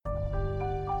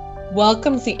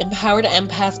Welcome to the Empowered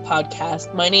Empath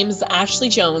podcast. My name is Ashley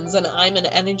Jones, and I'm an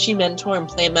energy mentor and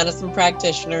plant medicine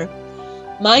practitioner.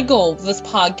 My goal with this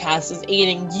podcast is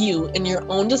aiding you in your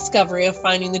own discovery of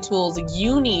finding the tools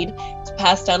you need to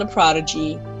pass down a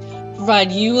prodigy, provide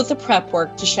you with the prep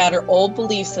work to shatter old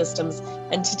belief systems,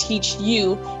 and to teach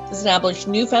you to establish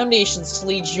new foundations to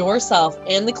lead yourself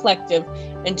and the collective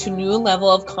into a new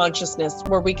level of consciousness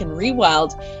where we can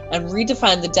rewild and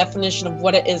redefine the definition of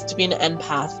what it is to be an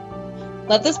empath.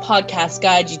 Let this podcast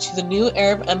guide you to the new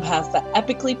era of empaths that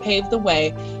epically pave the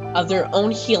way of their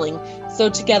own healing, so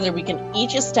together we can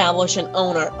each establish and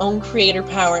own our own creator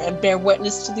power and bear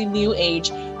witness to the new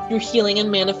age through healing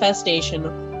and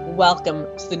manifestation. Welcome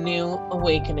to the new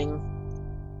awakening.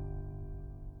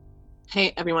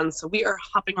 Hey everyone, so we are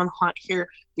hopping on hot here.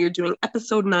 We are doing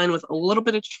episode 9 with a little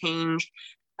bit of change.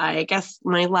 I guess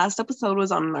my last episode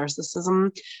was on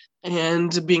narcissism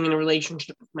and being in a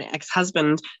relationship with my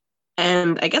ex-husband.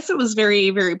 And I guess it was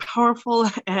very, very powerful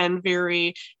and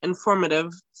very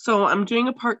informative. So I'm doing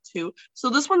a part 2. So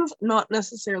this one's not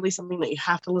necessarily something that you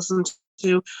have to listen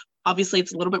to. Obviously,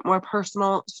 it's a little bit more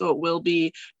personal. So it will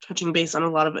be touching base on a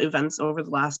lot of events over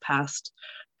the past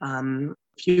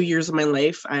few years of my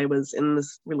life. I was in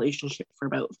this relationship for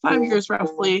about 5 years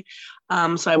roughly.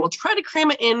 So I will try to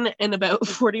cram it in about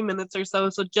 40 minutes or so.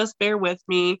 So just bear with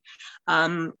me.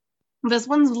 This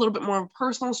one's a little bit more of a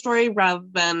personal story rather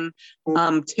than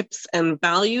tips and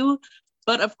value.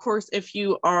 But of course, if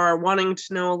you are wanting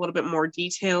to know a little bit more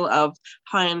detail of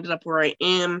how I ended up where I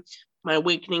am, my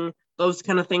awakening, those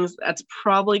kind of things, that's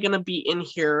probably going to be in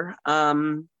here.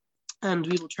 And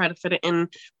we will try to fit it in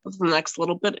with the next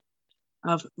little bit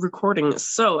of recording.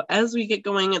 So as we get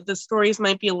going, the stories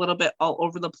might be a little bit all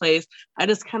over the place. I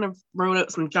just kind of wrote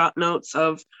out some jot notes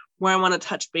of where I want to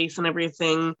touch base and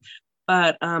everything.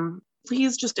 But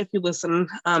please, just if you listen,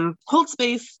 hold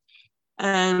space,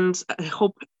 and I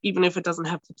hope even if it doesn't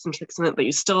have tips and tricks in it, that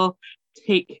you still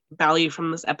take value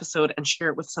from this episode and share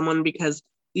it with someone, because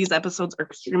these episodes are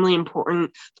extremely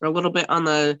important. They're a little bit on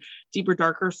the deeper,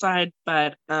 darker side,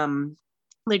 but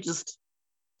they just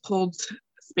hold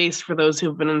space for those who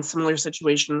have been in similar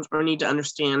situations or need to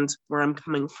understand where I'm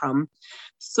coming from.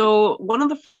 So one of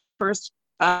the first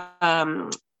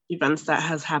events that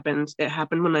has happened, it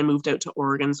happened when I moved out to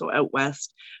Oregon, so out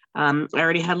west. I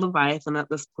already had Leviathan at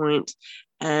this point,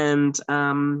 and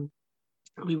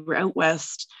we were out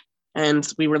west, and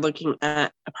we were looking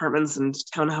at apartments and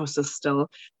townhouses still,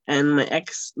 and my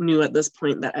ex knew at this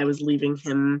point that I was leaving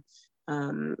him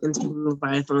and taking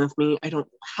Leviathan with me. I don't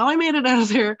know how I made it out of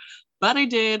there, but I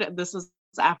did. This is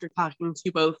after talking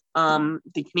to both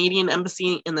the Canadian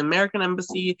Embassy and the American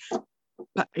Embassy.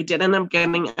 But I did end up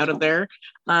getting out of there.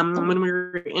 When we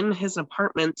were in his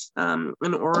apartment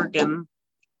in Oregon,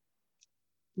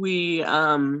 we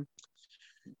were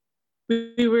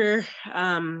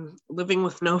living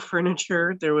with no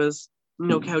furniture. There was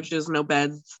no couches, no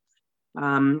beds.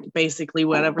 Basically,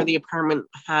 whatever the apartment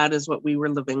had is what we were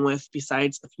living with,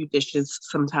 besides a few dishes,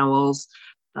 some towels,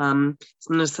 some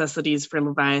necessities for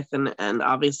Leviathan, and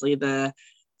obviously the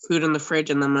food in the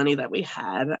fridge and the money that we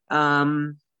had.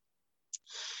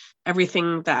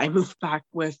 Everything that I moved back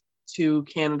with to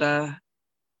Canada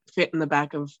fit in the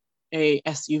back of a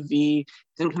SUV,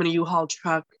 didn't come in a U-Haul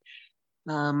truck,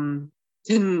 it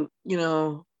came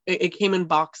in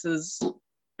boxes,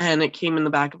 and it came in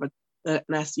the back of an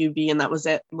SUV, and that was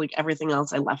it. Like everything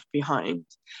else I left behind.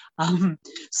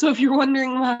 So if you're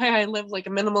wondering why I live like a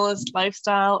minimalist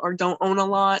lifestyle or don't own a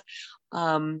lot,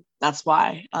 that's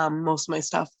why. Most of my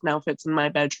stuff now fits in my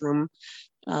bedroom.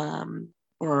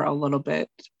 Or a little bit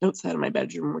outside of my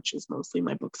bedroom, which is mostly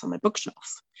my books on my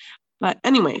bookshelf. But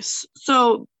anyways,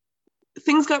 so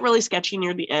things got really sketchy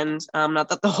near the end. Not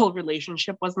that the whole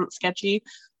relationship wasn't sketchy,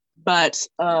 but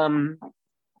the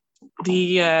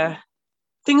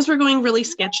things were going really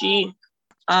sketchy.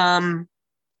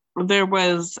 There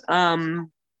was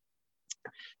times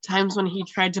when he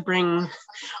tried to bring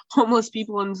homeless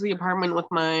people into the apartment with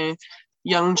my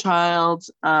young child.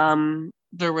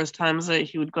 There was times that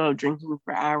he would go out drinking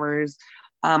for hours.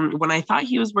 When I thought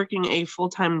he was working a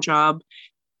full-time job,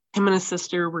 him and his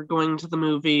sister were going to the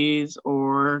movies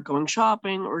or going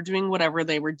shopping or doing whatever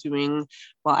they were doing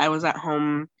while I was at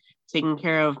home taking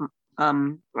care of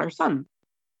our son.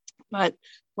 But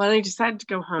when I decided to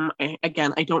go home, I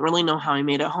don't really know how I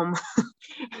made it home.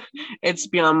 It's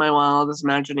beyond my wildest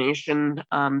imagination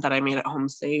that I made it home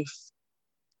safe.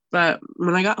 But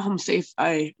when I got home safe,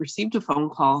 I received a phone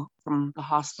call from the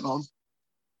hospital.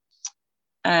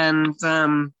 And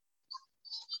sorry,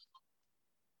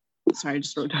 I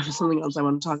just wrote down something else I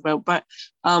want to talk about. But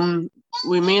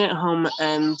we made it home,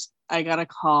 and I got a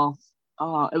call.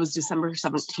 It was December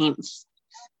 17th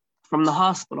from the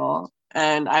hospital,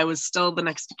 and I was still the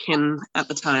next of kin at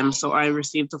the time. So I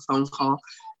received a phone call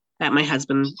that my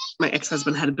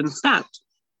ex-husband had been stabbed.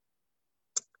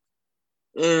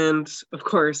 And of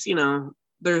course,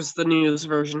 there's the news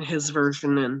version, his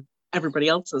version, and everybody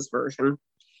else's version.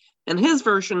 And his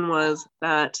version was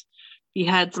that he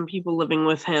had some people living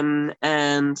with him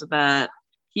and that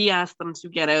he asked them to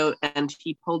get out and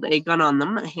he pulled a gun on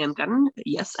them, a handgun.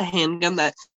 Yes, a handgun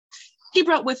that he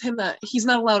brought with him. That he's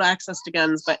not allowed access to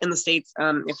guns, but in the States,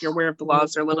 if you're aware of the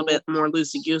laws, they're a little bit more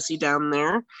loosey-goosey down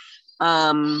there.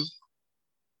 So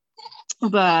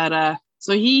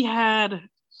he had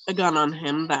a gun on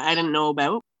him that I didn't know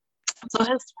about. So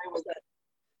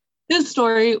his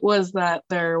story was that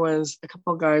there was a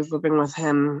couple guys living with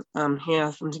him. He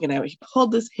asked them to get out. He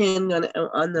pulled this handgun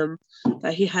out on them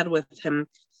that he had with him.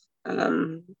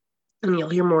 And you'll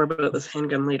hear more about this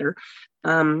handgun later.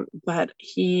 But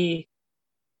he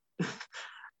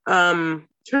turned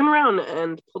around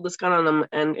and pulled this gun on them.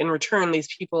 And in return,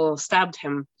 these people stabbed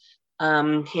him.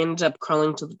 He ended up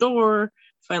crawling to the door,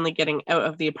 finally getting out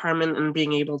of the apartment and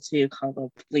being able to call the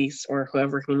police or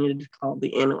whoever he needed to call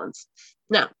the ambulance.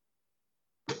 Now,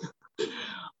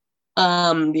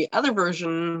 the other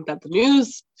version that the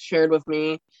news shared with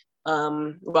me,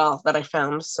 that I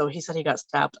found, so he said he got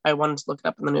stabbed. I wanted to look it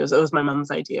up in the news. It was my mom's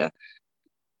idea.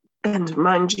 And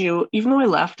mind you, even though I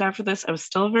left after this, I was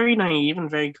still very naive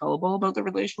and very gullible about the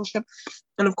relationship.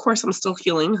 And of course, I'm still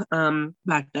healing.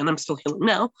 Back then, I'm still healing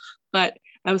now, but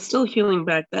I was still healing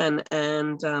back then.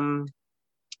 And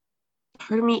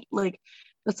part of me,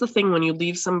 that's the thing when you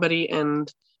leave somebody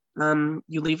and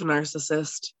you leave a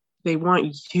narcissist, they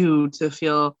want you to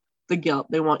feel the guilt.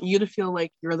 They want you to feel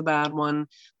like you're the bad one,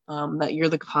 that you're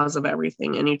the cause of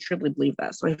everything. And you truly believe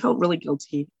that. So I felt really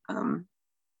guilty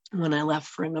when I left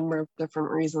for a number of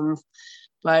different reasons.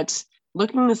 But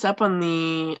looking this up on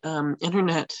the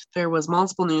internet, there was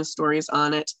multiple news stories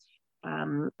on it.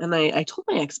 And I told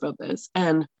my ex about this,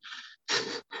 and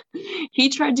he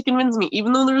tried to convince me,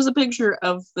 even though there was a picture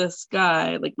of this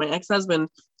guy, like my ex-husband,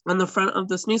 on the front of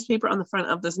this newspaper, on the front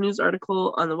of this news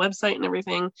article, on the website and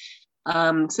everything,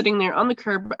 sitting there on the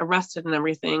curb, arrested and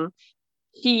everything.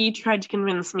 He tried to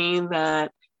convince me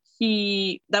that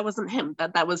that wasn't him,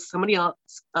 that was somebody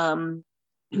else. And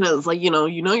it was like,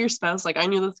 your spouse. Like, I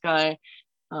knew this guy.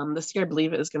 This year, I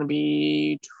believe it is going to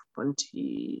be 20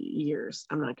 years.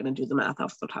 I'm not going to do the math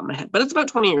off the top of my head, but it's about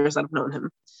 20 years that I've known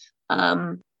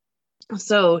him.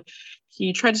 So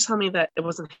he tried to tell me that it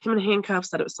wasn't him in handcuffs,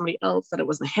 that it was somebody else, that it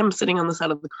wasn't him sitting on the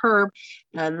side of the curb,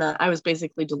 and that I was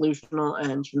basically delusional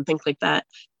and shouldn't think like that,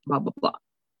 blah, blah, blah.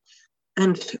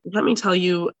 And let me tell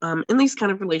you, in these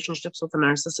kind of relationships with a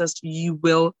narcissist, you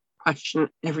will question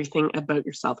everything about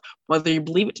yourself. Whether you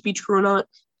believe it to be true or not,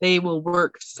 they will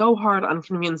work so hard on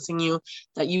convincing you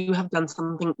that you have done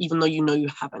something even though you know you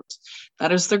haven't.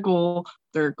 That is their goal.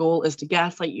 Their goal is to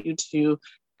gaslight you, to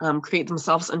create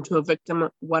themselves into a victim.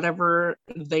 Whatever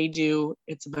they do,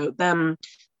 it's about them,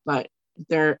 but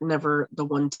they're never the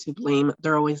one to blame.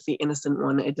 They're always the innocent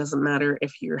one. It doesn't matter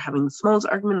if you're having the smallest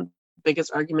argument,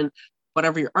 biggest argument,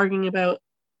 whatever you're arguing about,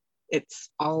 it's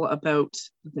all about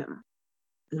them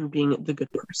and being the good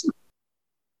person.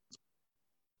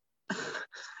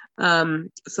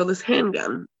 So this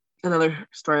handgun, another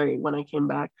story when I came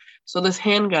back. So this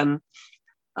handgun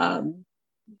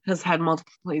has had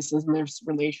multiple places in this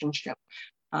relationship.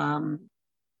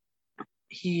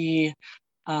 He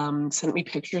sent me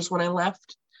pictures when I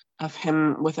left of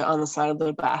him with it on the side of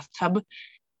the bathtub,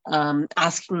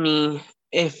 asking me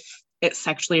if it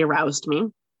sexually aroused me,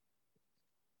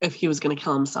 if he was going to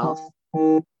kill himself.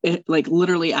 It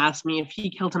literally asked me if he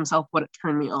killed himself, would it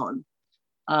turn me on?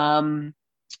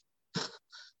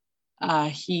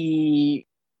 He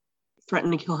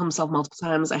threatened to kill himself multiple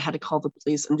times. I had to call the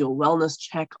police and do a wellness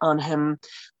check on him.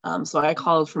 So I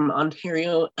called from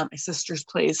Ontario at my sister's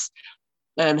place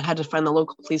and had to find the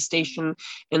local police station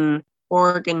in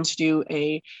Oregon to do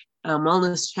a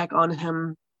wellness check on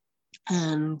him.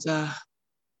 And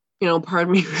part of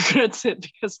me regrets it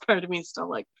because part of me is still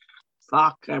like,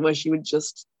 fuck, I wish you would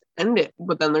just end it.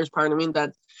 But then there's part of me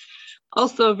that's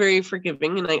also very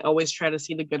forgiving, and I always try to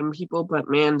see the good in people. But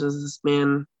man, does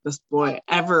this boy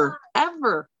ever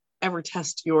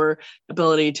test your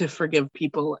ability to forgive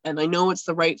people. And I know it's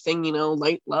the right thing,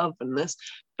 light, love, and this.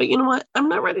 But you know what? I'm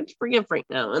not ready to forgive right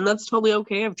now. And that's totally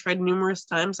okay. I've tried numerous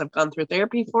times. I've gone through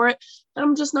therapy for it. And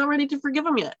I'm just not ready to forgive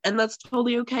him yet. And that's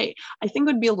totally okay. I think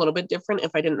it would be a little bit different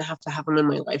if I didn't have to have him in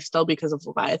my life still because of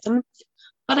Leviathan.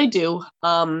 But I do.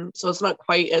 So it's not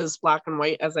quite as black and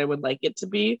white as I would like it to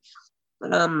be.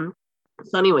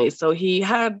 So anyway, so he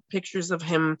had pictures of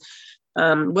him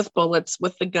with bullets,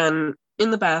 with the gun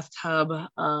in the bathtub,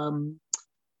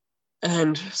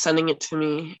 and sending it to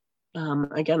me.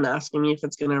 Again, asking me if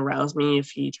it's going to arouse me, if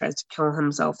he tries to kill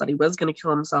himself, that he was going to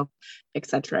kill himself,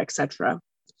 etc., etc.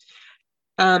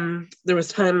 There was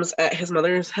times at his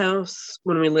mother's house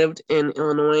when we lived in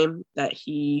Illinois that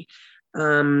he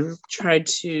tried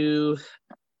to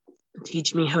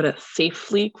teach me how to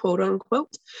safely, quote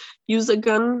unquote, use a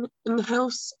gun in the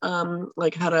house,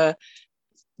 like how to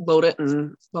load it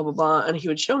and blah, blah, blah. And he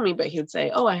would show me, but he would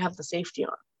say, oh, I have the safety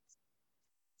on.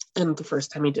 And the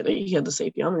first time he did it, he had the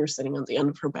safety on. We were sitting on the end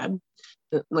of her bed,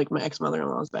 like my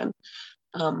ex-mother-in-law's bed,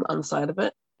 on the side of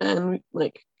it. And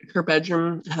like her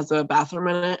bedroom has a bathroom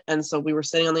in it. And so we were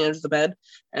sitting on the edge of the bed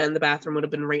and the bathroom would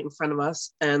have been right in front of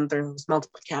us. And there was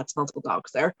multiple cats, multiple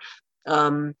dogs there.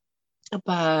 But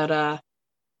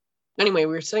anyway,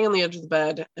 we were sitting on the edge of the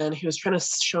bed and he was trying to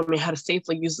show me how to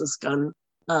safely use this gun.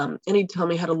 And he'd tell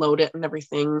me how to load it and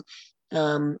everything.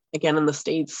 Again, in the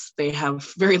States, they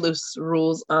have very loose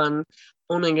rules on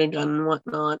owning a gun and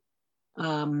whatnot.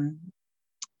 And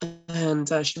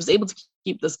she was able to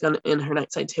keep this gun in her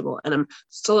nightside table. And I'm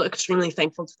still extremely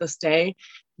thankful to this day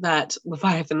that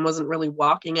Leviathan wasn't really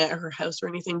walking at her house or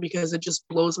anything, because it just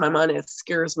blows my mind. It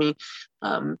scares me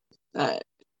that,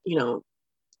 you know,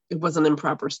 it wasn't in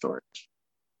proper storage.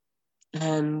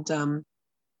 And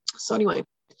so anyway,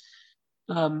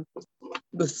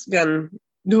 this gun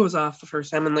goes off the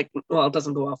first time, and like, well, it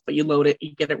doesn't go off, but you load it,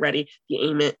 you get it ready, you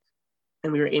aim it,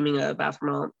 and we were aiming at a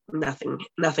bathroom wall.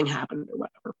 Nothing happened or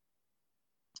whatever.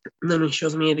 And then he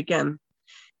shows me it again.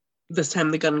 This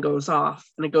time the gun goes off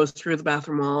and it goes through the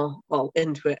bathroom wall, well,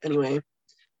 into it anyway.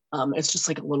 It's just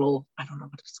like a little, I don't know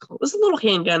what it's called. It's a little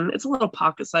handgun. It's a little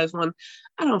pocket-sized one.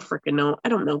 I don't freaking know. I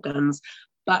don't know guns.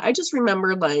 But I just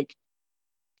remember like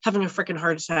having a freaking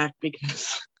heart attack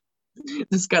because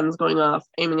this gun's going off,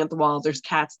 aiming at the wall. There's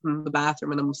cats in the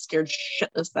bathroom, and I'm scared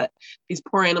shitless that these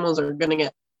poor animals are gonna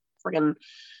get freaking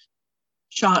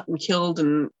shot and killed.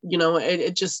 And you know,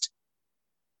 it just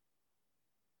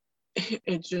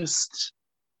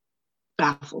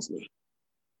baffles me,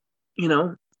 you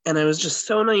know. And I was just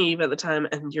so naive at the time,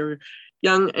 and you're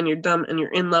young and you're dumb and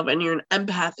you're in love and you're an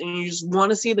empath and you just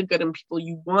want to see the good in people.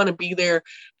 You want to be there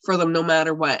for them no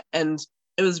matter what. And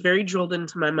it was very drilled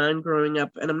into my mind growing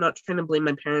up, and I'm not trying to blame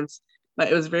my parents,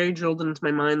 but it was very drilled into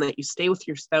my mind that you stay with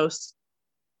your spouse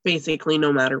basically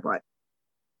no matter what.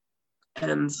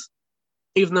 And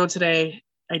even though today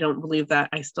I don't believe that,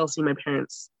 I still see my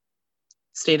parents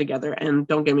stay together. And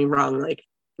don't get me wrong, like,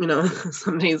 you know,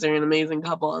 some days they're an amazing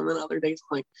couple, and then other days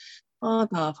I'm like, what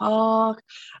the fuck?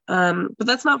 But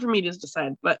that's not for me to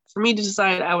decide. But for me to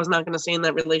decide I was not going to stay in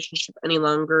that relationship any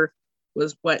longer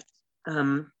was what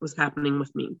was happening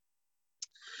with me.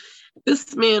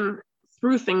 This man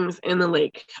threw things in the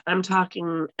lake. I'm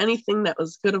talking anything that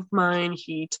was good of mine.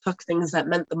 He took things that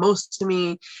meant the most to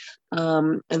me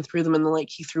and threw them in the lake.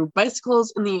 He threw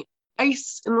bicycles in the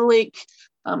ice in the lake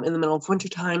in the middle of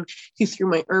wintertime. He threw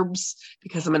my herbs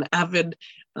because I'm an avid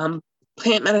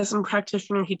plant medicine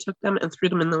practitioner. He took them and threw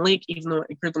them in the lake, even though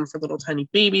I grew them for little tiny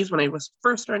babies when I was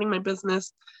first starting my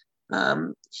business.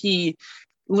 He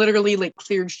literally like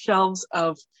cleared shelves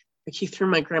of, like, he threw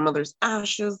my grandmother's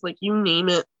ashes, like, you name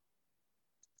it.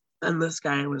 And this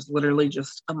guy was literally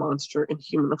just a monster in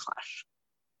human flesh.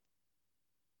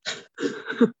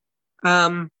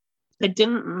 It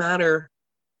didn't matter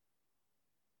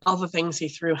all the things he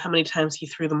threw, how many times he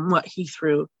threw them, what he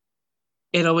threw.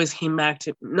 It always came back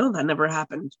to, no, that never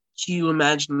happened. Do you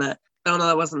imagine that? No,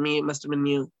 that wasn't me. It must have been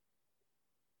you.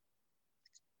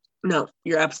 No,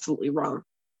 you're absolutely wrong.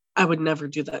 I would never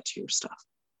do that to your stuff.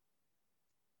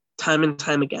 Time and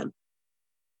time again.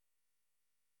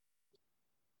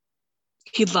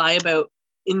 He'd lie about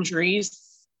injuries,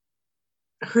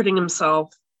 hurting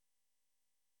himself,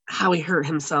 how he hurt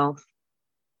himself,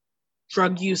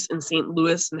 drug use in St.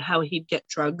 Louis, and how he'd get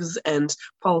drugs and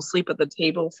fall asleep at the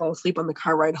table, fall asleep on the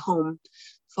car ride home,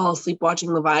 fall asleep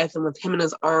watching Leviathan with him in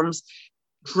his arms,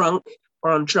 drunk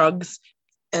or on drugs,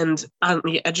 and on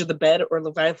the edge of the bed, or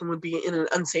Leviathan would be in an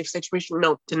unsafe situation.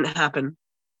 No, it didn't happen.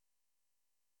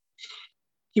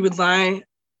 He would lie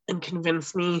and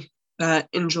convince me that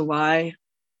in July,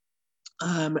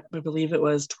 I believe it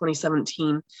was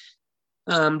 2017,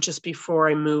 just before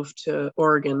I moved to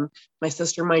Oregon, my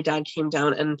sister and my dad came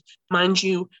down, and mind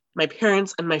you, my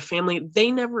parents and my family, they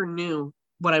never knew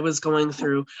what I was going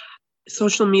through.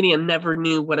 social media never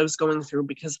knew what I was going through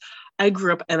because I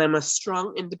grew up and I'm a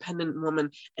strong, independent woman.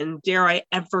 And dare I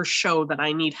ever show that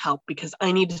I need help because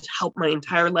I needed help my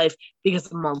entire life because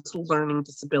of multiple learning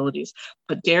disabilities.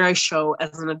 But dare I show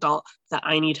as an adult that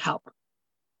I need help.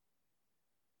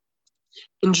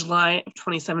 In July of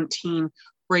 2017,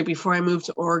 right before I moved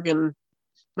to Oregon,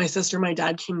 my sister and my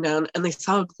dad came down and they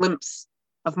saw a glimpse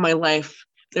of my life.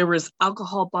 There was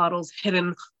alcohol bottles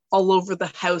hidden all over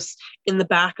the house, in the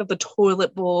back of the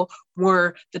toilet bowl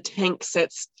where the tank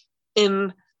sits,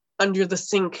 in under the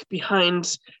sink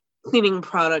behind cleaning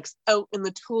products, out in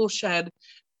the tool shed.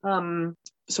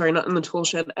 Sorry, not in the tool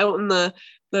shed, out in the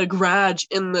garage,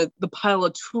 in the pile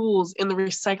of tools, in the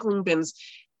recycling bins,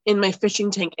 in my fishing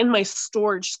tank, in my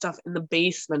storage stuff in the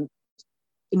basement,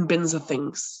 in bins of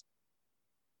things.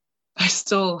 I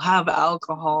still have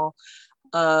alcohol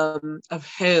of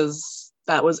his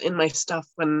that was in my stuff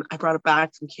when I brought it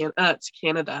back from to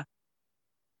Canada.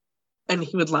 And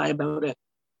he would lie about it.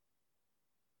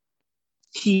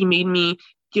 He made me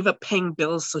give up paying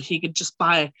bills so he could just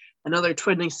buy another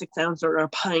 26 ounce or a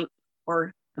pint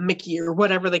or a Mickey or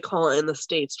whatever they call it in the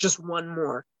States, just one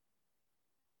more.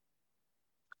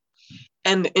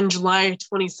 And in July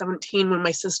 2017, when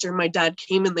my sister and my dad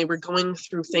came and they were going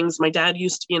through things, my dad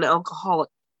used to be an alcoholic.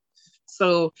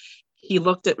 So he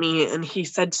looked at me and he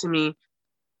said to me,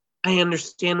 I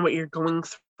understand what you're going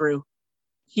through.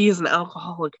 He is an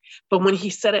alcoholic. But when he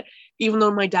said it, even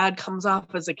though my dad comes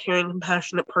off as a caring,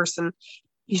 compassionate person,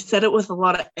 he said it with a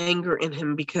lot of anger in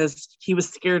him because he was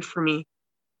scared for me.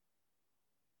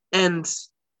 And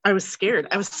I was scared.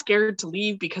 I was scared to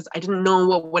leave because I didn't know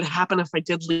what would happen if I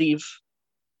did leave.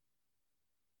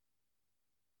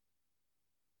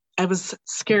 I was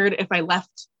scared if I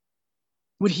left,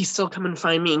 would he still come and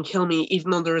find me and kill me,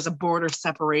 even though there was a border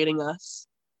separating us?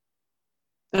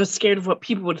 I was scared of what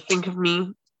people would think of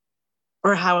me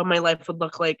or how my life would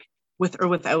look like with or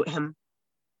without him.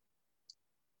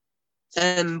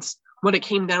 And what it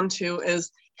came down to is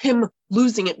him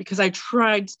losing it because I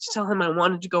tried to tell him I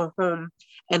wanted to go home.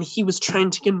 And he was trying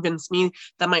to convince me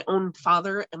that my own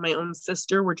father and my own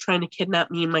sister were trying to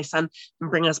kidnap me and my son and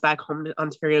bring us back home to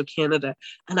Ontario, Canada.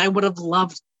 And I would have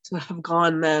loved to have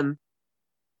gone then.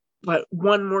 But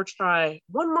one more try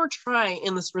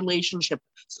in this relationship.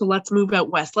 So let's move out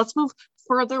west. Let's move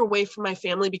further away from my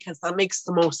family because that makes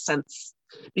the most sense.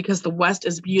 Because the West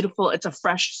is beautiful. It's a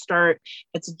fresh start.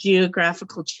 It's a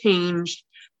geographical change.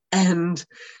 And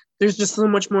there's just so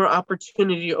much more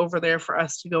opportunity over there for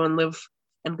us to go and live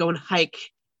and go and hike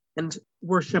and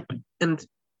worship and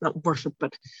not worship,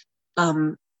 but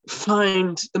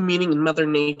find the meaning in Mother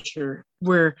Nature,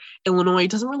 where Illinois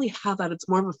doesn't really have that. It's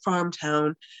more of a farm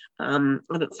town, and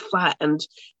it's flat. And,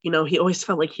 you know, he always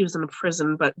felt like he was in a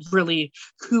prison, but really,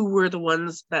 who were the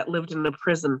ones that lived in a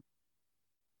prison?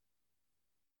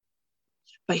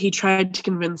 But he tried to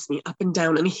convince me up and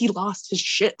down, and he lost his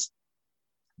shit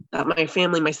that my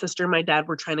family, my sister and my dad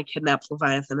were trying to kidnap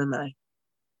Leviathan and I.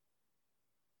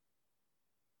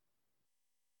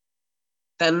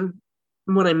 Then,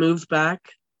 when I moved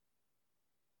back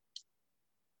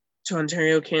to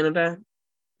Ontario, Canada,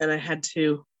 and I had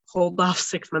to hold off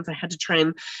 6 months. I had to try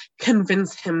and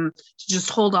convince him to just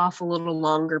hold off a little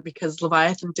longer because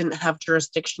Leviathan didn't have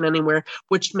jurisdiction anywhere,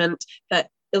 which meant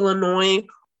that Illinois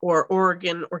or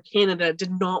Oregon or Canada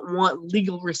did not want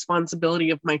legal responsibility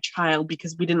of my child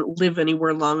because we didn't live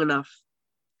anywhere long enough.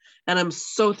 And I'm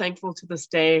so thankful to this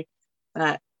day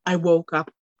that I woke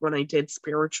up when I did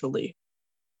spiritually.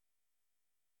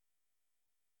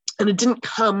 And it didn't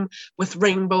come with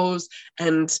rainbows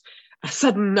and a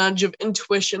sudden nudge of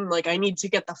intuition, like I need to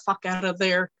get the fuck out of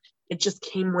there. It just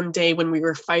came one day when we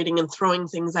were fighting and throwing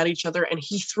things at each other, and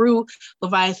he threw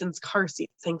Leviathan's car seat.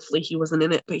 Thankfully, he wasn't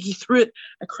in it, but he threw it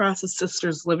across his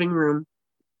sister's living room.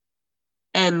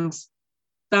 And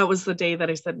that was the day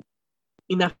that I said,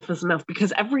 enough is enough.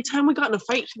 Because every time we got in a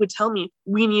fight, he would tell me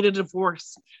we need a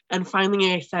divorce. And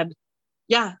finally, I said,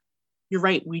 yeah, you're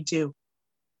right, we do.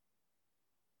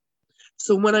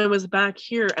 So when I was back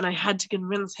here and I had to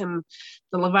convince him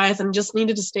the Leviathan just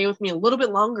needed to stay with me a little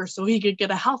bit longer so he could get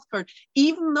a health card,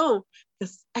 even though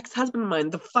this ex-husband of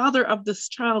mine, the father of this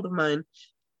child of mine,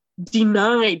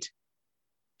 denied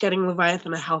getting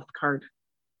Leviathan a health card,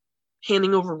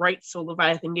 handing over rights so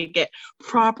Leviathan could get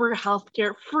proper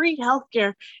healthcare, free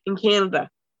healthcare in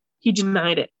Canada. He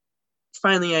denied it.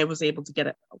 Finally, I was able to get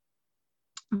it.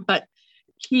 But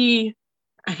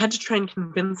I had to try and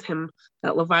convince him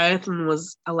that Leviathan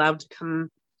was allowed to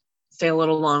come stay a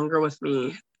little longer with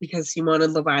me because he wanted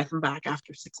Leviathan back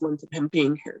after 6 months of him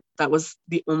being here. That was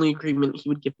the only agreement he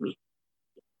would give me.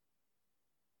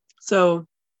 So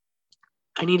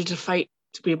I needed to fight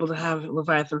to be able to have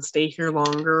Leviathan stay here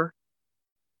longer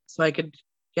so I could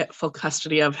get full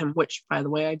custody of him, which, by the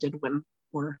way, I did win,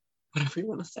 or whatever you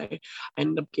want to say. I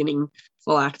ended up getting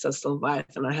full access to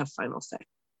Leviathan. I have final say.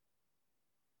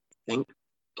 Thank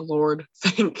the Lord.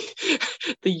 Thank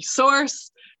the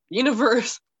source, the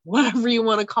universe, whatever you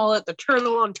want to call it, the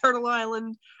turtle on Turtle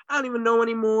Island. I don't even know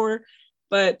anymore.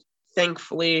 But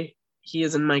thankfully, he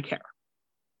is in my care.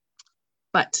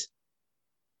 But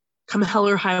come hell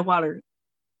or high water,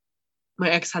 my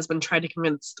ex-husband tried to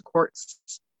convince the courts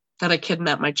that I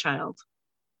kidnapped my child.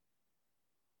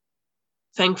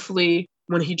 Thankfully,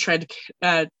 when he tried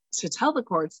to tell the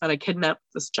courts that I kidnapped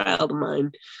this child of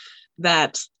mine,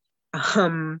 that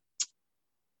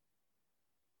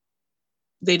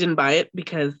they didn't buy it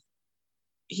because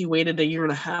he waited a year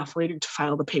and a half later to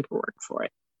file the paperwork for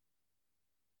it.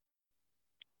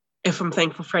 If I'm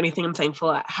thankful for anything, I'm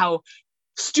thankful at how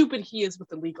stupid he is with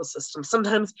the legal system.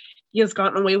 Sometimes he has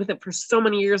gotten away with it for so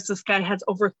many years. This guy has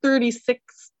over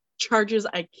 36 charges.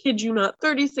 I kid you not,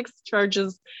 36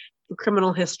 charges for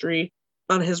criminal history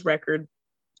on his record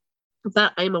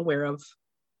that I'm aware of.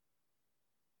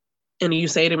 And you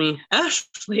say to me,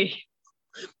 Ashley,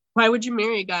 why would you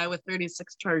marry a guy with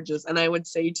 36 charges? And I would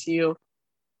say to you,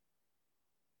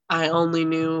 I only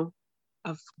knew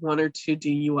of 1 or 2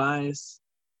 DUIs,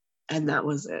 and that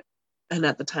was it. And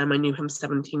at the time, I knew him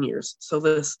 17 years. So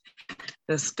this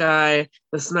guy,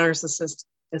 this narcissist,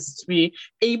 is to be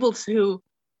able to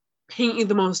paint you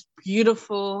the most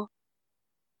beautiful,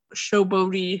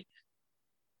 showboaty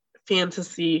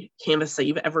fantasy canvas that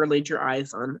you've ever laid your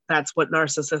eyes on. That's what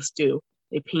narcissists do.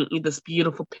 They paint you this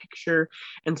beautiful picture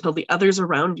until the others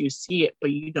around you see it,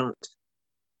 but you don't.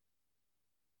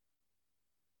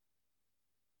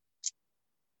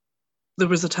 There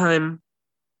was a time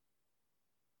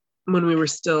when we were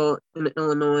still in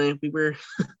Illinois, we were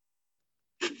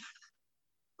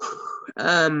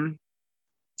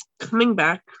coming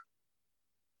back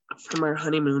from our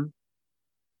honeymoon.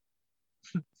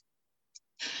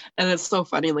 And it's so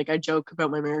funny, like I joke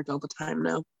about my marriage all the time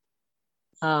now.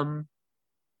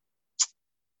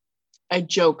 I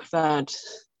joke that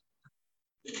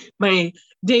my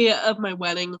day of my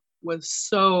wedding was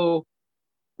so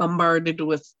bombarded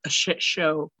with a shit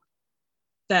show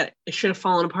that it should have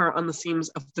fallen apart on the seams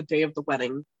of the day of the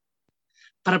wedding.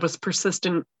 But I was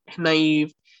persistent,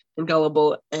 naive, and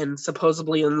gullible, and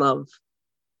supposedly in love.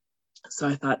 So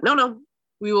I thought, no,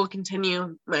 we will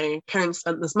continue. My parents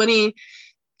spent this money.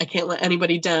 I can't let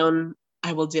anybody down.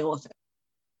 I will deal with it.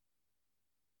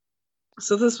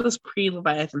 So this was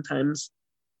pre-Leviathan times.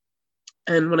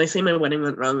 And when I say my wedding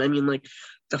went wrong, I mean like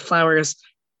the flowers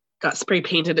got spray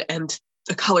painted and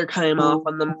the color came off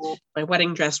on them. My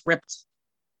wedding dress ripped.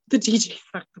 The DJ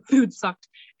sucked. The food sucked.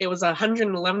 It was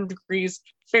 111 degrees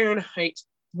Fahrenheit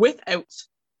without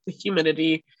the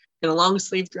humidity in a long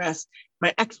sleeve dress.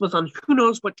 My ex was on who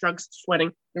knows what drugs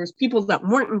sweating. There was people that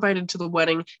weren't invited to the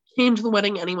wedding, came to the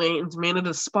wedding anyway and demanded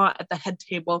a spot at the head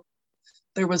table.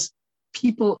 There was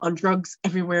people on drugs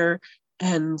everywhere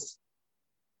and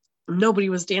nobody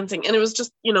was dancing. And it was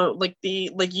just, like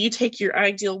you take your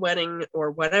ideal wedding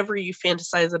or whatever you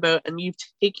fantasize about and you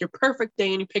take your perfect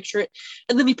day and you picture it.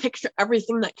 And then you picture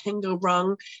everything that can go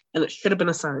wrong. And it should have been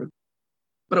a sign,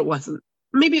 but it wasn't.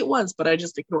 Maybe it was, but I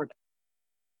just ignored it.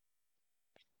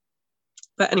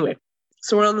 But anyway,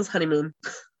 so we're on this honeymoon.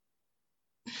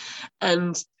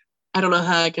 And I don't know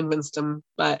how I convinced him,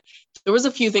 but there was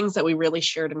a few things that we really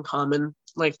shared in common,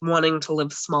 like wanting to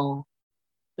live small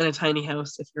in a tiny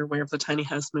house, if you're aware of the tiny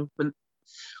house movement.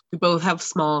 We both have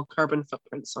small carbon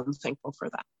footprints, so I'm thankful for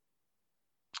that.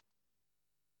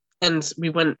 And we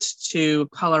went to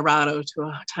Colorado to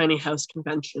a tiny house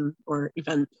convention or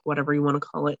event, whatever you want to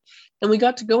call it. And we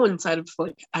got to go inside of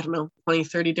 20,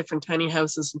 30 different tiny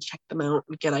houses and check them out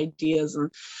and get ideas.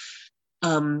 And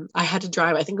I had to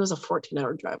drive, I think it was a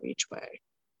 14-hour drive each way.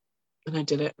 And I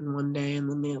did it in one day. And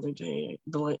then the other day,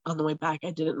 on the way back,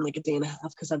 I did it in like a day and a half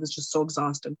because I was just so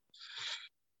exhausted.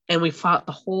 And we fought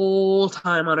the whole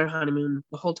time on our honeymoon,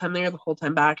 the whole time there, the whole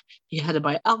time back. He had to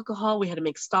buy alcohol. We had to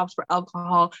make stops for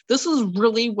alcohol. This was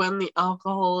really when the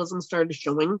alcoholism started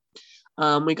showing.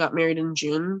 We got married in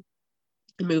June.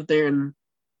 I moved there in,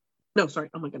 no, sorry.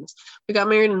 Oh my goodness. We got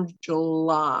married in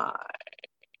July.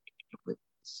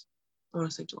 I want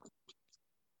to say July.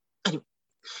 Anyway,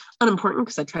 unimportant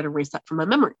because I try to erase that from my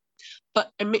memory.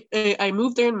 But I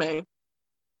moved there in May.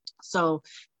 So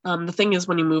the thing is,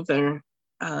 when you move there,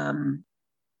 on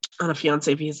a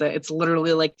fiance visa, it's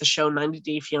literally like the show 90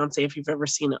 Day Fiance, if you've ever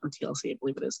seen it on TLC. I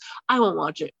believe it is. I won't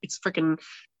watch it.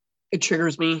 It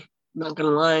triggers me. I'm not gonna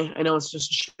lie. I know it's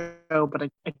just a show, but I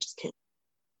just can't.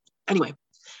 Anyway,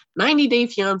 90-day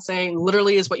fiance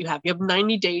literally is what you have. You have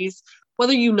 90 days,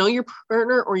 whether you know your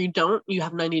partner or you don't, you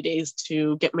have 90 days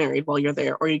to get married while you're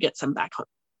there, or you get sent back home.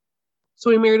 So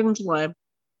we married in July.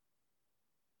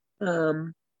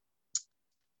 And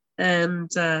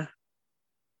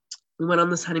we went on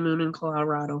this honeymoon in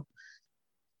Colorado.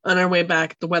 On our way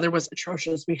back, the weather was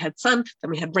atrocious. We had sun,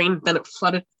 then we had rain, then it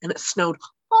flooded, and it snowed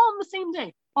all in the same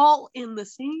day. All in the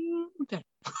same day.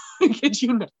 Kid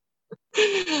you know.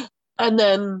 And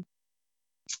then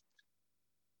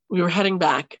we were heading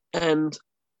back, and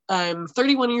I'm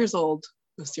 31 years old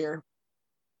this year.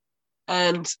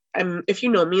 And if you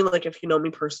know me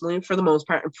personally, for the most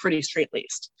part, I'm pretty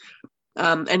straight-laced.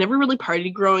 I never really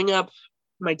partied growing up.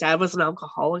 My dad was an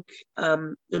alcoholic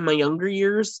in my younger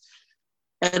years,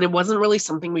 and it wasn't really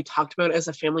something we talked about as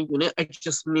a family unit. I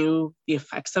just knew the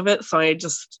effects of it. So I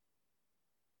just,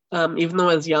 even though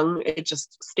I was young, it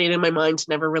just stayed in my mind to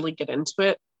never really get into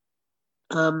it.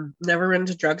 Never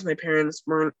into drugs. My parents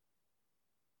weren't,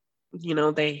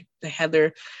 they had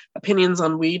their opinions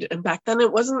on weed. And back then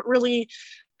it wasn't really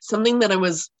something that I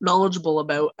was knowledgeable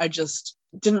about. I just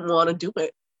didn't want to do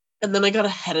it. And then I got a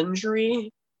head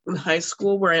injury in high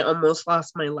school where I almost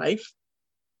lost my life.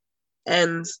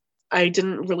 And I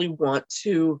didn't really want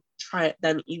to try it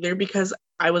then either, because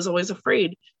I was always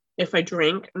afraid if I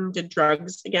drank and did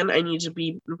drugs again, I need to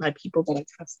be by people that I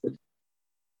trusted.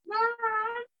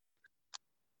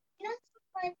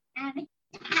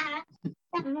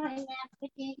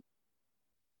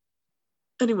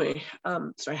 Anyway,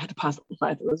 sorry, I had to pause it if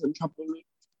it was interrupting me.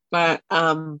 But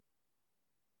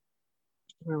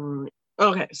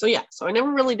okay, so yeah, so I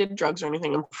never really did drugs or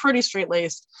anything. I'm pretty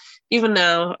straight-laced. Even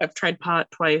now, I've tried pot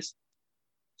three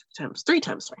times,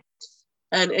 sorry.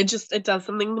 And it does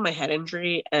something to my head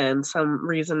injury, and some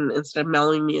reason, instead of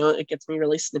mellowing me out, it gets me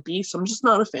really snippy. So I'm just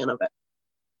not a fan of it.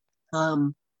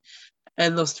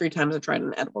 And those 3 times I tried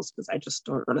an edibles because I just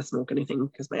don't want to smoke anything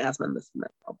because my asthma and this and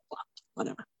that, blah, blah,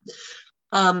 blah,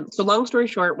 whatever. So long story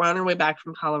short, we're on our way back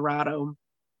from Colorado,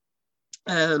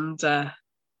 and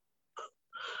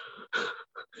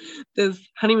this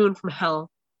honeymoon from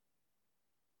hell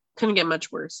couldn't get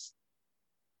much worse.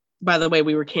 By the way,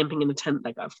 we were camping in a tent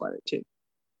that got flooded too.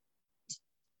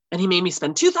 And he made me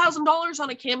spend $2,000 on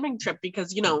a camping trip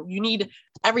because, you need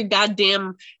every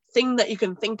goddamn thing that you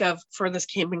can think of for this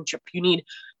camping trip. You need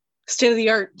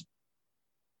state-of-the-art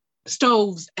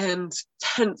stoves and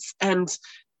tents and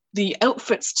the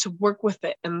outfits to work with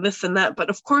it and this and that. But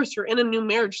of course, you're in a new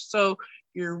marriage, so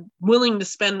you're willing to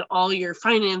spend all your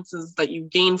finances that you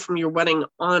gained from your wedding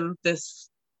on this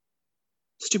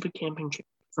stupid camping trip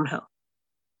from hell.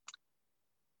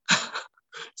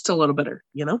 Still a little bitter,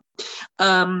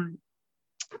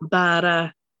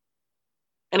 But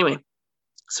anyway,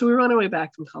 so we were on our way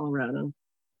back from Colorado,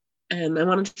 and I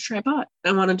wanted to try pot.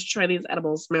 I wanted to try these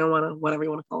edibles, marijuana, whatever you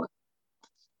want to call it.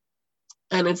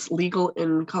 And it's legal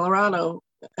in Colorado.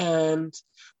 And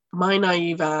my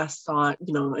naive ass thought,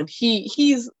 and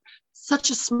he's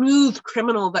such a smooth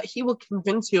criminal that he will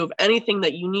convince you of anything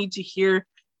that you need to hear.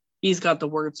 He's got the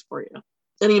words for you.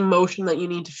 Any emotion that you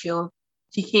need to feel,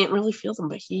 he can't really feel them,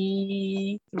 but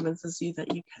he convinces you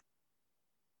that you can.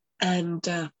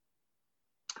 And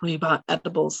we bought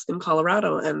edibles in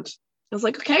Colorado, and I was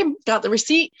like, okay, got the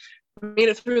receipt, made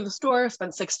it through the store,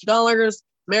 spent $60,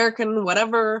 American,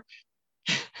 whatever,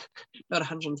 about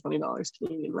 $120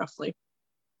 Canadian, roughly.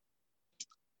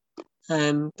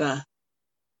 And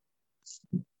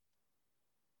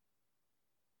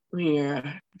we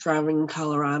are driving in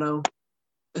Colorado,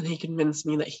 and he convinced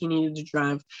me that he needed to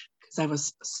drive because I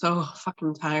was so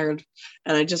fucking tired,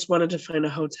 and I just wanted to find a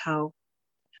hotel.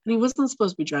 And he wasn't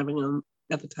supposed to be driving on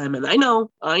at the time, and I know.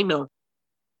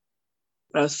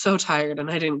 But I was so tired, and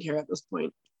I didn't care at this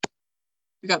point.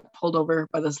 We got pulled over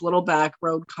by this little back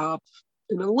road cop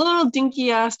in a little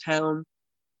dinky ass town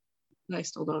that I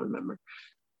still don't remember.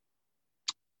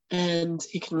 And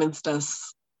he convinced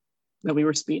us that we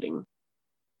were speeding.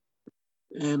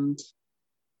 And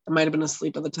I might have been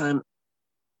asleep at the time.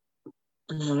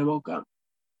 And then I woke up.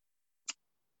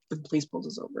 And the police pulled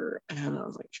us over, and I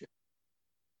was like, shit.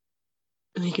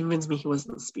 And he convinced me he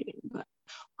wasn't speeding. But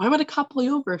why would a cop pull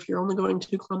you over if you're only going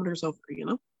 2 kilometers over,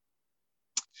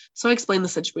 So I explained the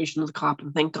situation to the cop,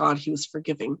 and thank God he was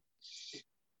forgiving.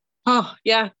 Oh,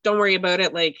 yeah, don't worry about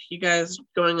it. Like, you guys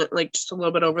going like just a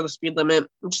little bit over the speed limit.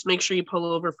 Just make sure you pull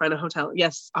over, find a hotel.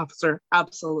 Yes, officer,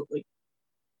 absolutely.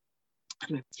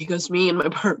 And he goes to me and my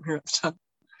partner at the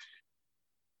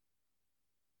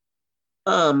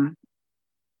time.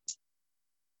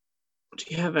 Do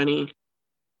you have any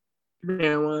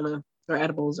marijuana or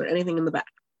edibles or anything in the back?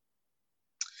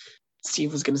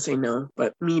 Steve was going to say no,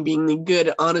 but me being the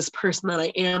good, honest person that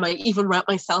I am, I even rat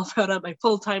myself out at my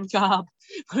full-time job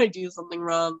when I do something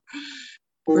wrong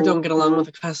or don't get along with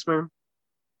a customer.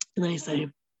 And I say,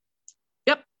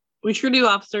 yep, we sure do,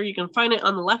 officer. You can find it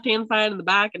on the left-hand side in the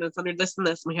back, and it's under this and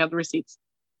this, and we have the receipts.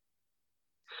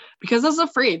 Because I was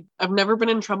afraid. I've never been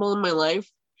in trouble in my life.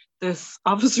 This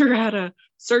officer had a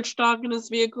search dog in his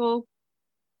vehicle,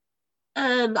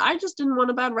 and I just didn't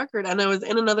want a bad record. And I was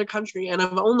in another country, and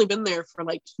I've only been there for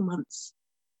like 2 months.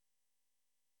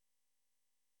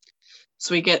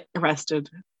 So we get arrested,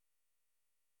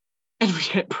 and we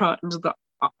get brought into the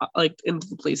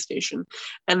police station,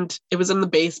 and it was in the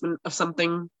basement of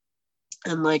something,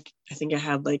 and like I think I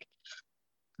had like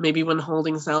maybe one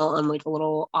holding cell on like a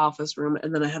little office room,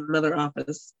 and then I had another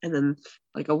office, and then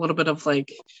like a little bit of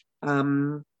like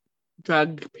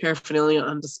drug paraphernalia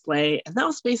on display, and that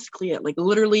was basically it. Like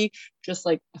literally just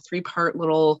like a 3-part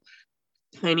little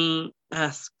tiny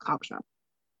ass cop shop.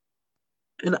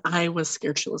 And I was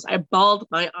scared shitless. I bawled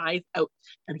my eyes out,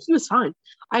 and he was fine.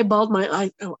 I bawled my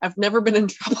eyes out. I've never been in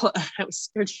trouble. I was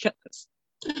scared shitless.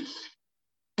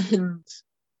 And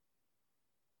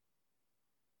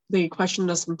they questioned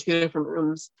us in 2 different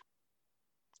rooms.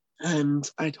 And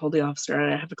I told the officer,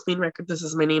 I have a clean record. This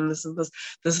is my name. This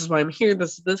is why I'm here.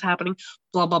 This is this happening.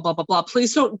 Blah, blah, blah, blah, blah.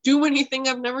 Please don't do anything.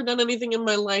 I've never done anything in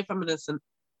my life. I'm innocent.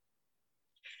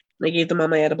 And I gave them all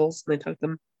my edibles, and I took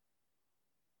them.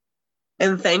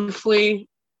 And thankfully,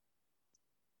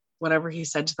 whatever he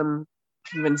said to them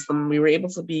convinced them. We were able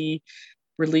to be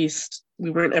released.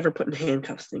 We weren't ever put in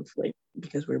handcuffs, thankfully,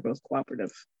 because we were both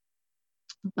cooperative.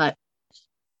 But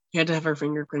we had to have our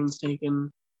fingerprints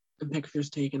taken and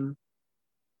pictures taken.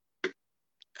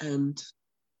 And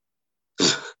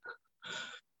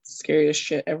scariest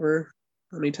shit ever,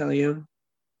 let me tell you.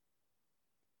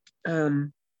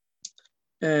 And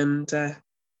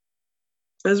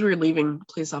as we were leaving, the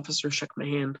police officer shook my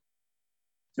hand.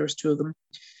 There was 2 of them.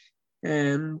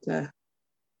 And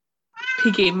he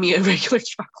gave me a regular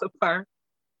chocolate bar.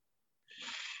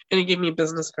 And he gave me a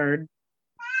business card.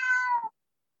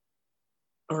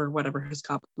 Or whatever his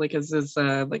like his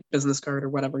like business card or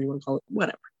whatever you want to call it.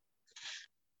 Whatever.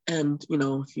 And, you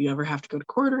know, if you ever have to go to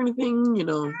court or anything, you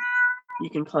know, you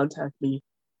can contact me.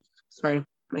 Sorry,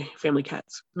 my family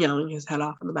cat's meowing his head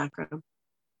off in the background.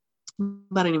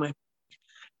 But anyway.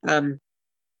 And,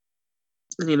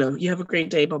 you know, you have a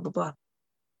great day, blah, blah, blah.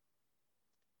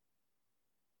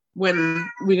 When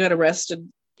we got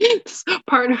arrested, this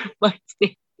part of my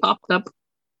name popped up.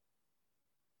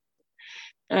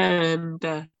 And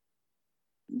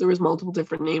there was multiple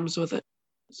different names with it.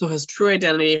 So his true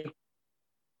identity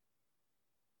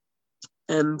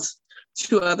and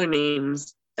 2 other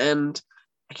names. And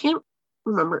I can't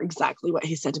remember exactly what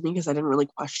he said to me because I didn't really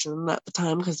question at the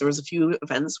time, because there was a few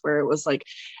events where it was like,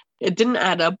 it didn't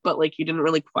add up, but like you didn't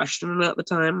really question it at the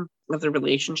time of the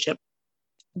relationship.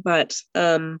 But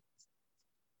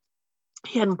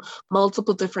he had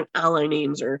multiple different ally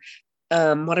names, or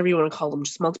whatever you want to call them,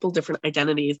 just multiple different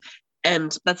identities.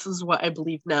 And that's what I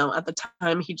believe now. At the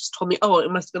time, he just told me, oh, it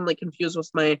must have been like confused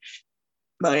with my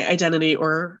identity,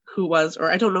 or who was, or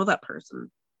I don't know that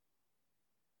person.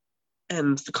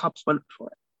 And the cops went for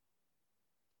it.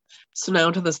 So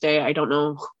now to this day, I don't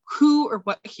know who or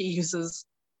what he uses.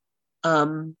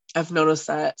 I've noticed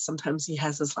that sometimes he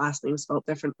has his last name spelled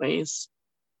different ways.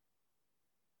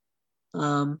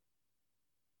 But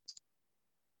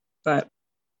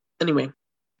anyway,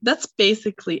 that's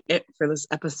basically it for this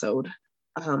episode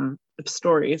of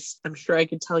stories. I'm sure I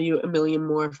could tell you a million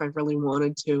more if I really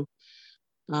wanted to.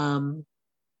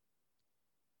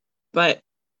 But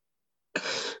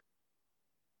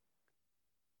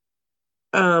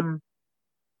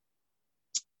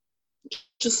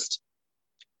just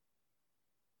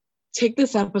take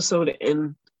this episode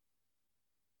in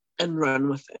and run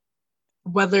with it.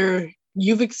 Whether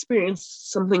you've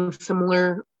experienced something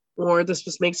similar or this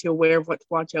just makes you aware of what to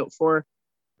watch out for,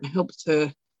 I hope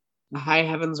to the high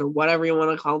heavens, or whatever you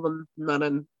want to call them, I'm not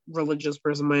a religious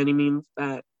person by any means,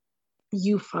 that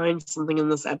you find something in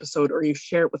this episode or you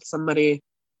share it with somebody,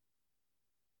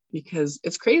 because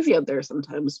it's crazy out there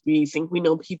sometimes. We think we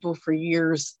know people for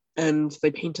years and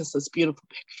they paint us this beautiful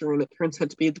picture, and it turns out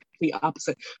to be the complete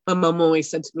opposite. My mom always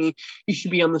said to me, you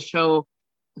should be on the show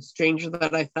A Stranger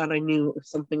That I Thought I Knew, or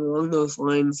something along those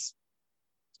lines,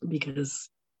 because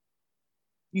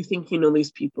you think you know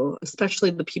these people, especially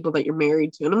the people that you're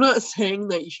married to. And I'm not saying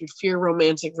that you should fear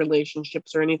romantic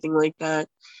relationships or anything like that,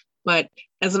 but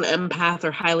as an empath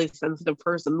or highly sensitive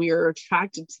person, we are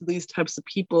attracted to these types of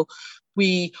people.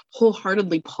 We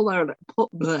wholeheartedly pour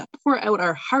out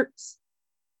our hearts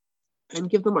and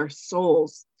give them our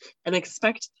souls and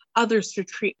expect others to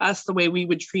treat us the way we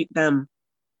would treat them.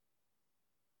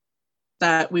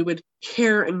 That we would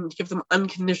care and give them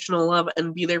unconditional love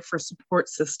and be there for a support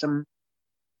system.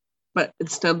 But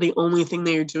instead, the only thing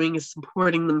they are doing is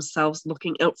supporting themselves,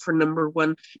 looking out for number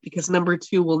one, because number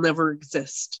two will never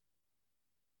exist.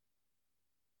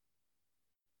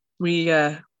 We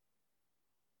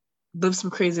live some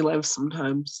crazy lives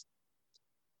sometimes.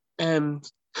 And,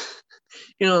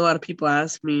 a lot of people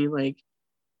ask me, like,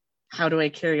 how do I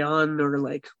carry on? Or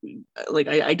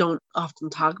I don't often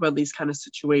talk about these kind of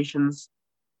situations.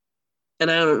 And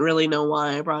I don't really know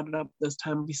why I brought it up this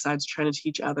time besides trying to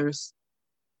teach others.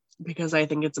 Because I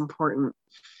think it's important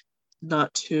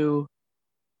not to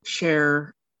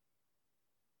share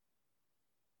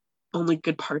only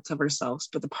good parts of ourselves,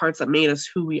 but the parts that made us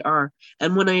who we are.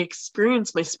 And when I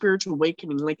experienced my spiritual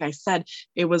awakening, like I said,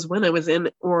 it was when I was in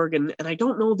Oregon, and I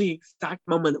don't know the exact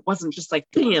moment. It wasn't just like,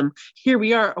 bam, here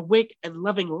we are, awake and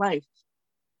loving life.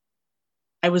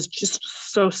 I was just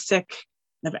so sick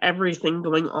of everything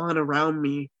going on around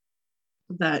me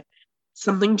that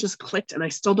something just clicked, and I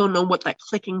still don't know what that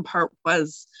clicking part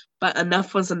was, but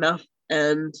enough was enough.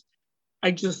 And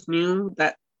I just knew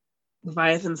that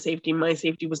Leviathan safety, my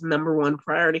safety, was number one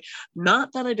priority.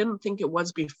 Not that I didn't think it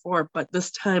was before, but this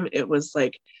time it was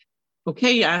like,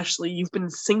 okay, Ashley, you've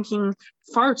been sinking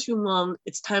far too long.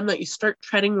 It's time that you start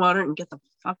treading water and get the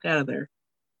fuck out of there.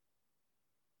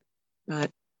 But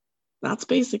that's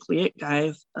basically it,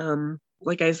 guys.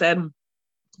 Like I said,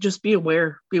 just be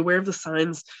aware of the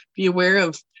signs, be aware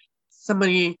of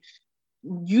somebody.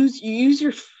 Use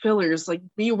your fillers, like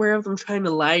be aware of them trying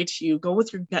to lie to you. Go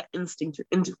with your gut instinct, your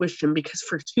intuition, because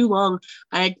for too long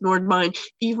I ignored mine,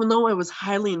 even though I was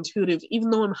highly intuitive, even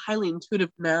though I'm highly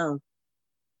intuitive now.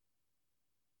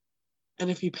 And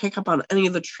if you pick up on any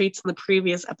of the traits in the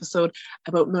previous episode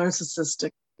about narcissistic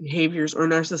behaviors or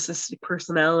narcissistic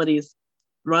personalities,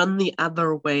 run the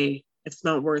other way. It's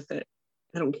not worth it.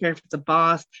 I don't care if it's a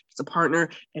boss, if it's a partner,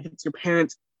 if it's your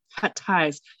parents. Cut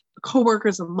ties.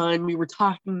 Coworkers of mine, we were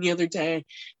talking the other day,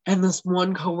 and this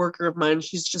one coworker of mine,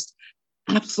 she's just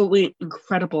absolutely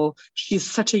incredible. She's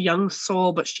such a young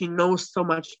soul, but she knows so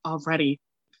much already.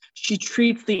 She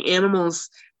treats the animals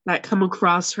that come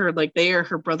across her like they are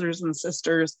her brothers and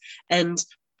sisters. And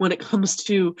when it comes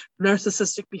to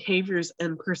narcissistic behaviors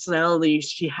and personalities,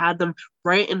 she had them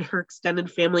right in her extended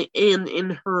family and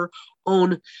in her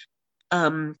own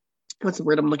what's the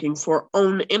word I'm looking for?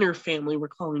 Own inner family. We're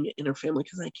calling it inner family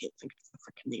because I can't think of the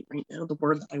freaking name right now, the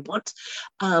word that I want.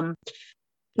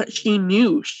 But she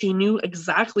knew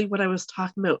exactly what I was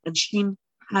talking about, and she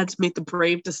had to make the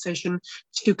brave decision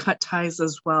to cut ties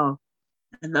as well.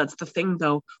 And that's the thing,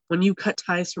 though. When you cut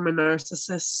ties from a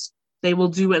narcissist, they will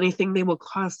do anything. They will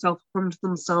cause self-harm to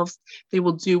themselves. They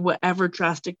will do whatever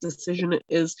drastic decision it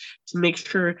is to make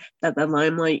sure that the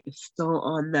limelight is still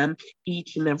on them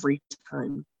each and every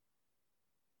time.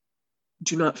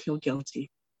 Do not feel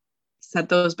guilty. Set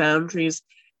those boundaries.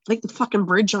 Light the fucking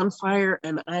bridge on fire,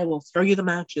 and I will throw you the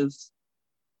matches.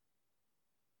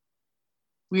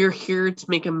 We are here to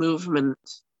make a movement,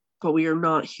 but we are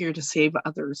not here to save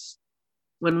others.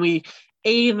 When we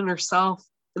aid in ourselves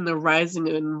in the rising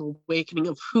and awakening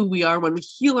of who we are, when we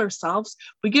heal ourselves,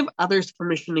 we give others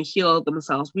permission to heal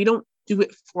themselves. We don't do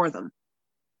it for them.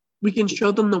 We can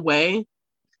show them the way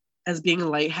as being a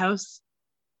lighthouse,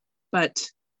 but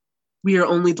we are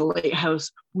only the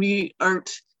lighthouse. We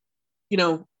aren't,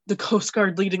 the Coast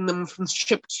Guard leading them from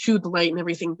ship to the light and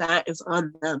everything. That is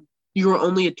on them. You are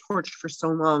only a torch for so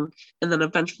long, and then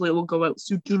eventually it will go out.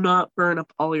 So do not burn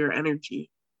up all your energy.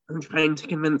 I'm trying to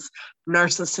convince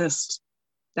narcissists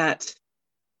that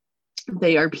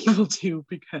they are people too,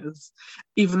 because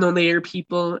even though they are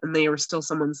people and they are still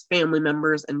someone's family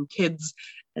members and kids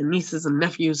and nieces and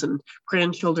nephews and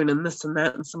grandchildren and this and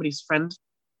that and somebody's friend,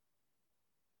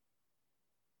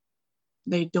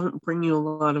 they don't bring you a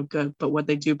lot of good, but what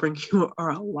they do bring you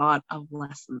are a lot of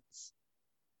lessons.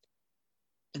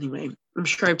 Anyway, I'm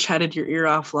sure I've chatted your ear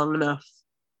off long enough.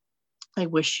 I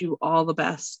wish you all the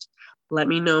best. Let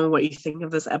me know what you think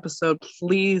of this episode.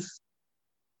 Please,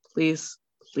 please,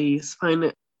 please find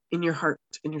it in your heart,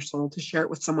 in your soul, to share it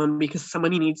with someone, because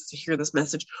somebody needs to hear this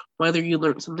message, whether you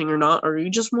learned something or not, or you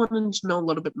just wanted to know a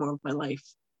little bit more of my life.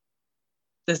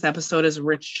 This episode is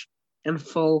rich and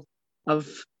full of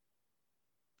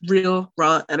real,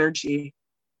 raw energy,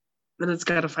 and it's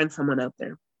got to find someone out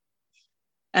there.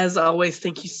 As always,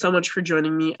 thank you so much for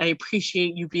joining me. I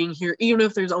appreciate you being here, even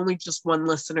if there's only just one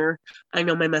listener. I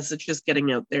know my message is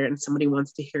getting out there and somebody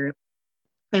wants to hear it.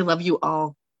 I love you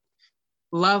all.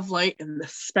 Love, light, and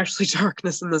especially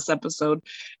darkness in this episode.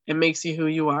 It makes you who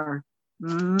you are.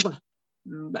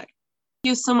 Bye. Thank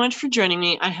you so much for joining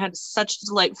me. I had such a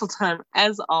delightful time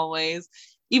as always.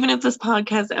 Even if this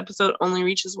podcast episode only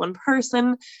reaches one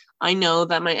person, I know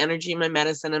that my energy, my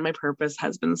medicine, and my purpose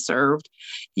has been served.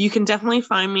 You can definitely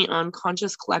find me on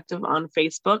Conscious Collective on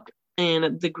Facebook,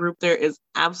 and the group there is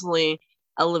absolutely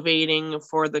elevating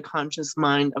for the conscious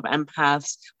mind of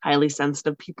empaths, highly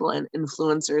sensitive people, and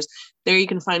influencers. There you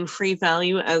can find free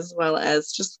value as well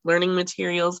as just learning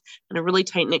materials and a really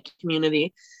tight-knit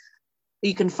community.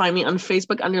 You can find me on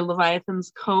Facebook under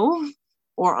Leviathan's Cove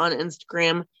or on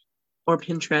Instagram or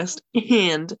Pinterest.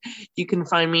 And you can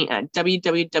find me at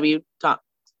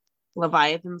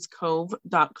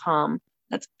www.leviathanscove.com.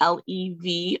 That's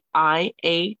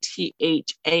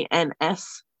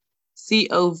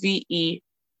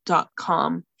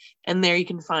Leviathanscove.com. And there you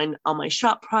can find all my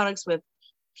shop products with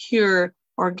pure,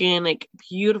 organic,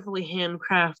 beautifully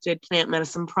handcrafted plant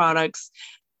medicine products,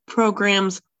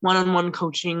 programs, one-on-one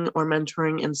coaching or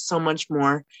mentoring, and so much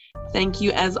more. Thank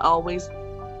you as always.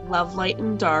 Love light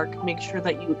and dark. Make sure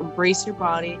that you embrace your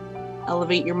body,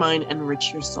 elevate your mind, and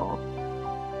enrich your soul.